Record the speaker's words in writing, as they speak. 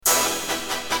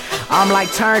I'm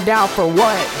like, turned down for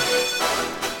what?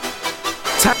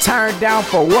 Turned down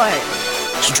for what?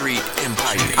 Street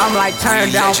Empire. I'm like,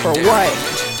 turned down for what?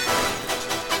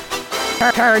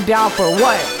 Turned down for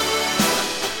what?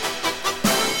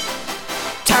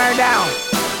 Turn down.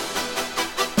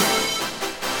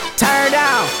 Turn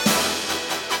down.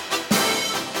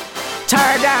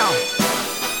 Turn down.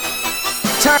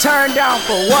 Turn down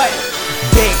for what?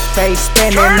 Big face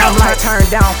spinning, I'm like, turn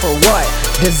down for what?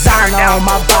 Designer on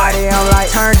my body, I'm like,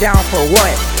 turn down for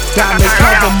what? Diamonds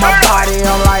cover my body,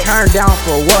 I'm like, turn down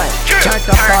for what? Turned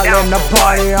up all in the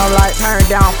party, I'm like, turn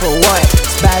down for what?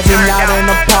 Spazzing out in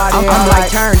the party, I'm like,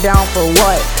 turn down for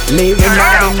what? Leaving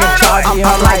out in the party,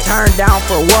 I'm like, turn down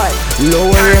for what?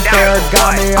 Louis and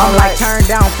Ferragamo, I'm like, turn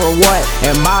down for what?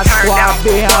 And my squad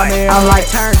behind me, I'm like,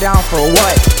 turn down for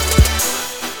what?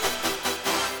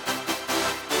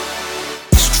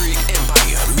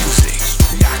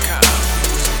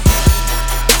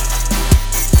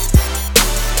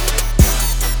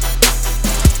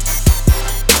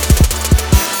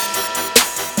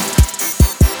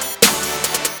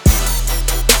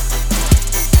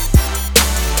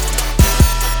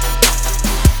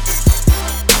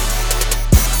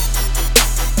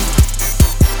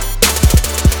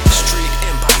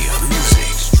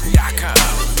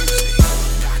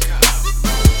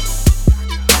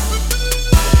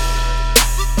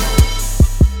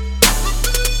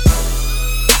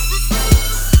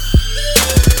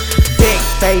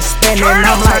 Face spinning,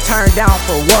 I'm like, turn down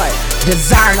for what?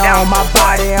 Designer on my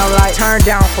body, I'm like, turn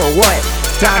down for what?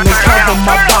 Diamonds cover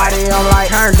my body, I'm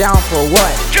like, turn down for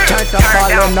what? Turned up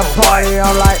all in the party,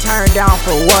 I'm like, turn down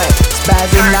for what?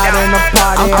 Spazzing out in the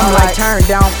party, I'm like, turn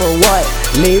down for what?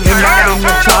 Leaving out in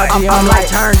the party, I'm like,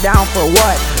 turn down for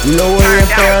what? Louis and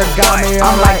Ferragamo,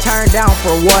 I'm like, turn down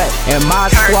for what? And my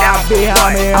squad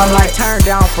behind me, I'm like, turn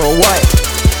down for what?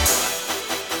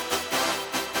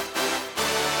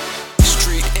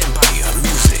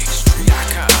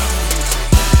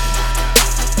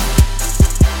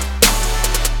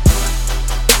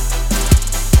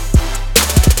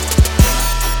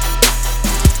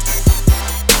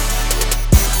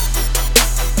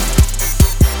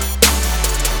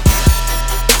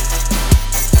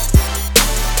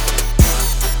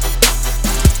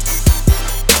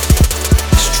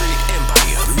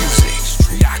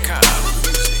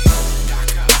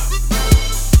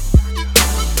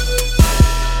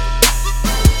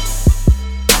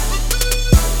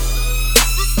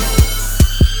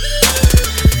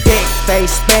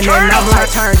 Face spinning, I'm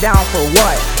like, turn down for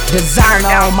what?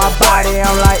 Designer on my body,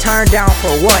 I'm like, turn down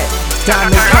for what?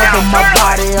 Diamonds cover my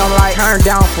body, I'm like, turn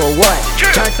down for what?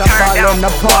 Turned up all in the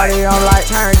party, I'm like,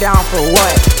 turn down for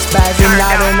what? Spazzing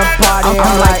out in the party,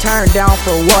 I'm like, turn down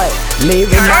for what?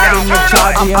 Leaving out in the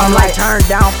party, I'm like, turn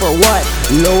down for what?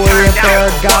 Louis and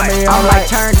Ferragamo, I'm like,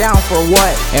 turn down for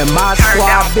what? And my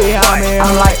squad behind me,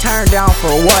 I'm like, turn down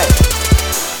for what?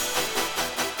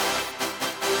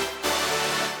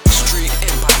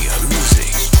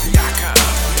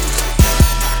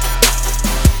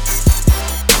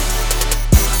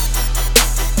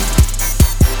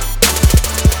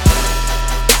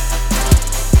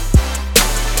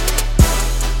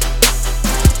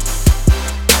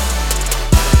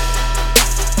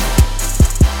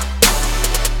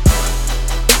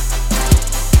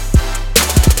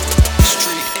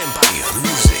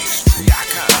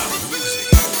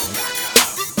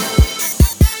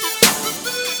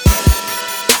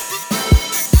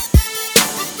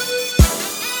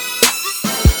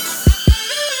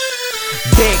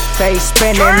 Big face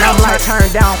spinning, I'm like, turn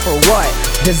down for what?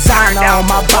 Designer on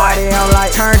my body, I'm like,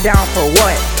 turn down for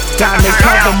what? Diamonds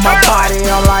cover my body,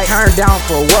 I'm like, turn down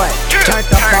for what? Turned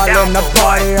up all in the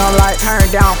party, I'm like, turn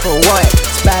down for what?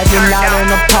 Spazzing out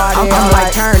in the party, I'm like,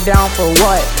 turn down for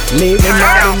what? Leaving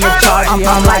out in the party,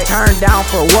 I'm like, turn down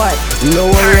for what?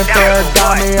 Louis and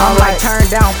Ferragamo, I'm like, turn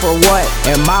down for what?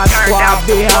 And my squad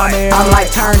behind me, I'm like,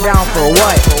 turn down for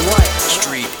what?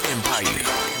 Street Empire,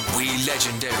 we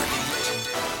legendary.